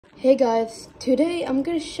Hey guys, today I'm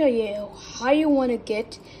gonna show you how you want to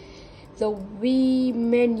get the Wii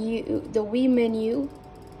menu,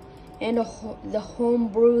 and the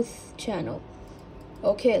Homebrew channel.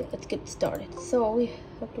 Okay, let's get started. So all we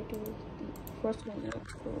have to do first one.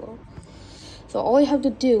 So all you have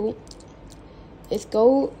to do is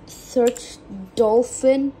go search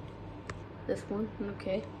Dolphin. This one,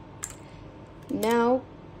 okay. Now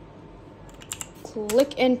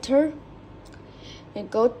click enter. And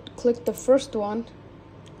go click the first one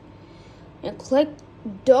and click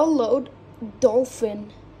download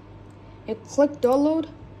Dolphin and click download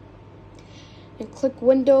and click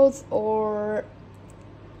Windows or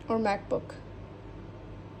MacBook.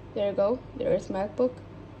 There you go, there is MacBook.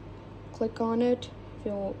 Click on it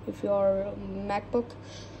if you are MacBook.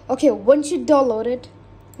 Okay, once you download it,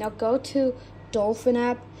 now go to Dolphin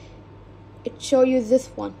app. It show you this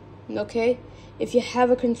one, okay? If you have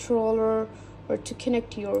a controller or to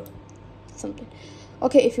connect to your something.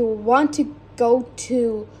 Okay, if you want to go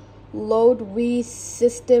to load Wii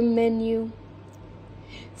system menu,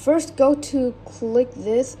 first go to click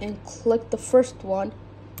this and click the first one.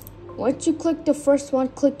 Once you click the first one,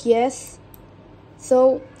 click yes.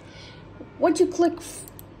 So once you click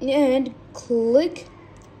and click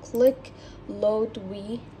load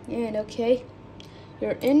Wii, and okay,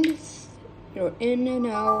 you're in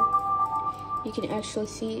now. You can actually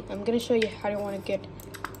see, I'm gonna show you how you want to get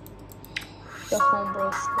the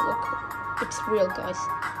Homebrew. Look, it's real, guys.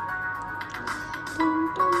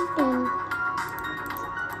 Dun, dun, dun.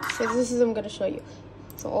 So this is I'm gonna show you.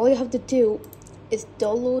 So all you have to do is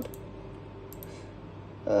download.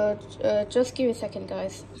 Just give me a second,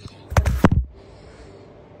 guys.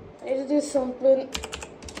 I need to do something.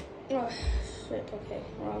 Oh shit, okay,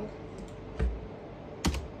 wrong.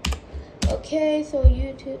 Okay, so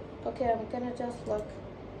YouTube. Okay, I'm gonna just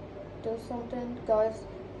do something, guys,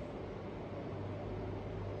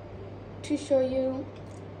 to show you.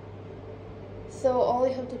 So all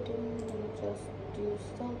you have to do is just do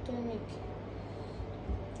something.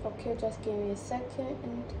 Okay, just give me a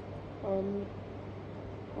second or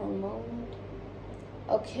a moment.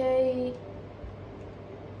 Okay,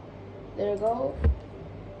 there you go.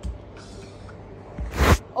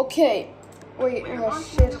 Okay. Wait, oh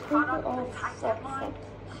shit. Oh, fuck.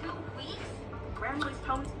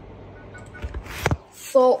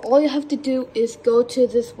 So all you have to do is go to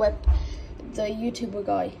this the YouTuber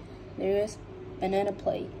guy. There is Banana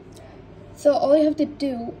Play. So all you have to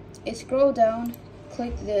do is scroll down,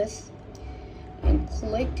 click this, and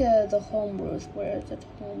click the Homebrew. Where is it?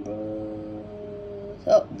 Homebrew.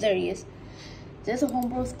 Oh, there he is. There's a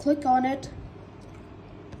Homebrew. Click on it.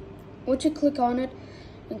 Once you click on it,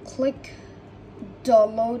 and click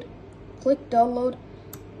download, click download.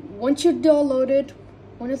 Once you download it,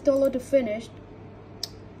 when it's downloaded finished,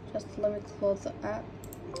 just let me close the app,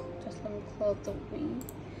 just let me close the Wii,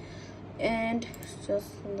 and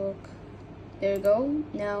just look, there you go.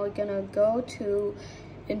 Now we're gonna go to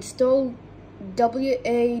install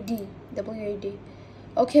WAD.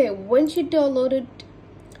 Okay, once you download it,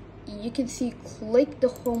 you can see click the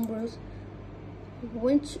Homebrew.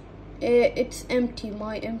 Once it's empty,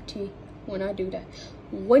 empty. When I do that,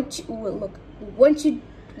 once you're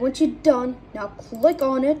done, now click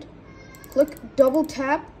on it, click double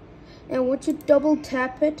tap, and once you double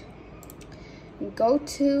tap it, go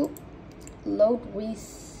to load Wii,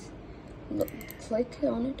 click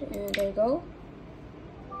on it, and there you go,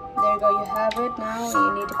 you have it. Now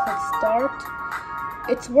you need to click start.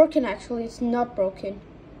 It's working, actually, it's not broken.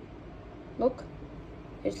 Look,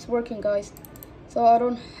 it's working, guys. So I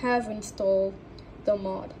don't have installed the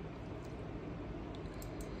mod.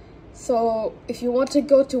 So if you want to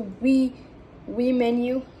go to Wii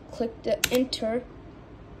menu, click the enter.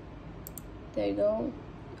 There you go.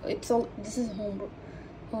 This is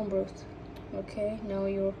Homebrew. Okay, now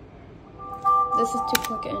this is to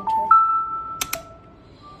click enter.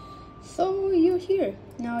 So you're here.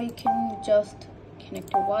 Now you can just connect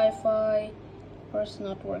to Wi-Fi, or it's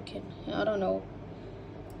not working. I don't know.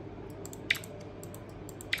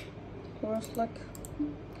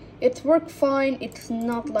 It's worked fine, it's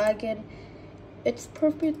not lagging, it's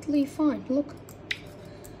perfectly fine. Look.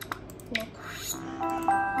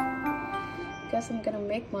 Guess I'm gonna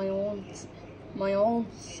make my own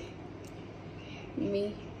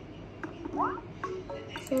me.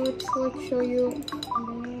 So it's like show you.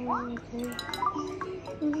 Okay.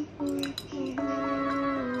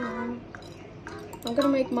 I'm gonna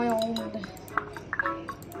make my own.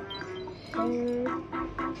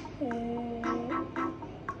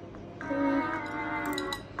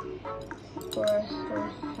 Or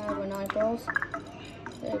have an eyebrows.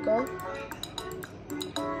 There you go.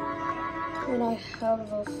 And I have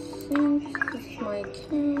those things. This is my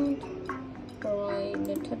account for my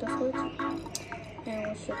Nintendo Switch. And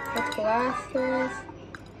we should put glasses.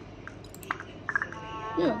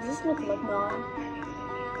 Yeah, this looks like mine.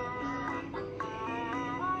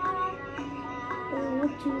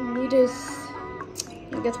 What you need is,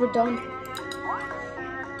 I guess we're done.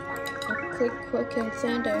 Click quick and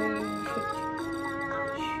send, or you should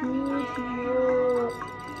choose your,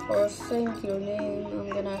 or send your name. I'm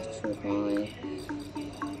gonna choose mine.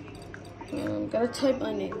 I'm gonna type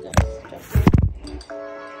my name, guys.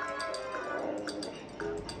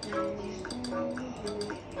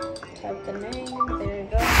 Type the name, there you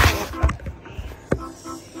go.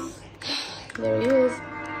 There he is.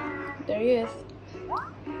 There he is.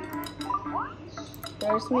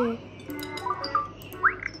 There's me.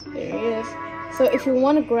 There he is. So if you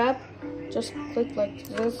want to grab, just click like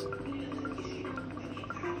this.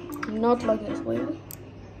 Not like this, wait.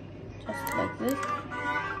 Just like this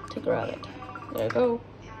to grab it. There you go.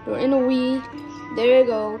 You're in a Wii. There you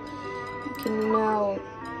go. You can now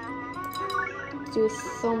do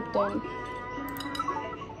something.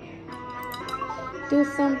 Do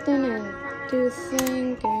something and do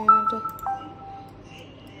thing and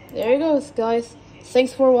there it goes, guys.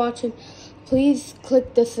 Thanks for watching. Please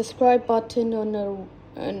click the subscribe button on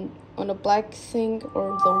the black thing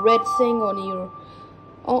or the red thing on your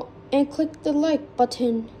and click the like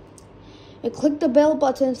button and click the bell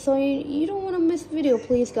button so you don't want to miss video.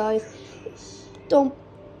 Please, guys, don't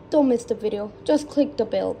miss the video. Just click the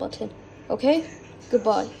bell button. Okay,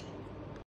 goodbye.